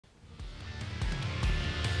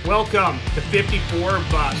Welcome to 54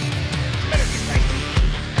 Bus.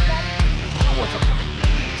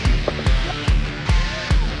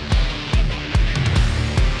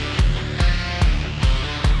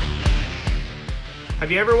 Have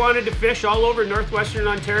you ever wanted to fish all over Northwestern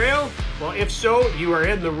Ontario? Well, if so, you are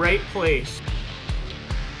in the right place.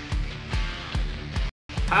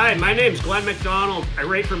 Hi, my name's Glenn McDonald. I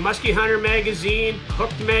write for Musky Hunter magazine,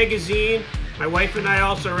 Hooked magazine. My wife and I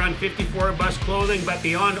also run 54 Bus clothing, but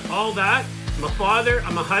beyond all that, I'm a father,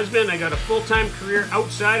 I'm a husband, I got a full-time career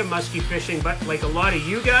outside of musky fishing, but like a lot of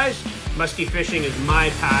you guys, musky fishing is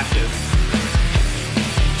my passion.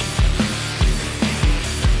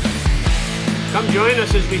 Come join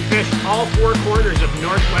us as we fish all four corners of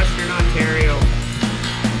Northwestern Ontario.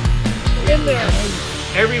 In there.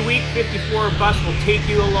 Every week, 54 Bus will take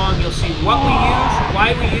you along. You'll see what we use,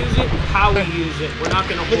 why we use it, how we use it. We're not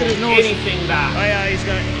going to hold anything back. Oh yeah, he's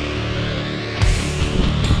got it.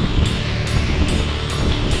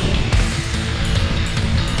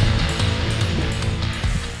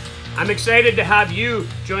 I'm excited to have you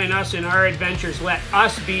join us in our adventures. Let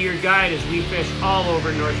us be your guide as we fish all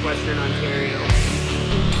over Northwestern Ontario.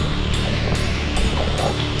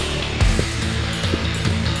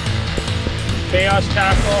 Chaos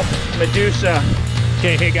Tackle, Medusa.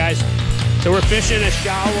 Okay, hey guys. So we're fishing a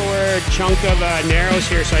shallower chunk of narrows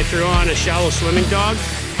here. So I threw on a shallow swimming dog,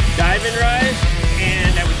 dive and rise,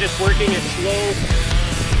 and I was just working it slow.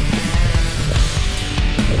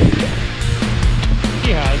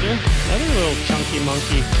 He has her. Another little chunky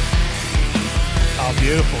monkey. Oh,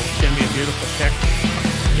 beautiful. It's going to be a beautiful pick.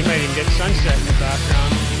 You might even get sunset in the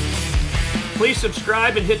background. Please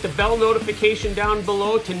subscribe and hit the bell notification down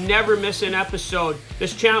below to never miss an episode.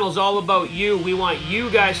 This channel is all about you. We want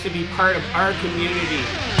you guys to be part of our community.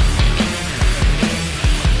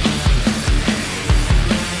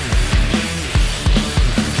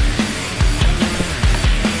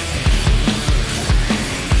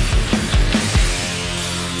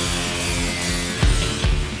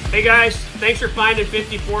 Hey guys, thanks for finding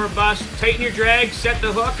 54 Bus. Tighten your drag, set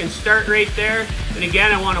the hook, and start right there. And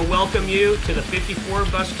again, I want to welcome you to the 54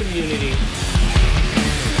 Bus community.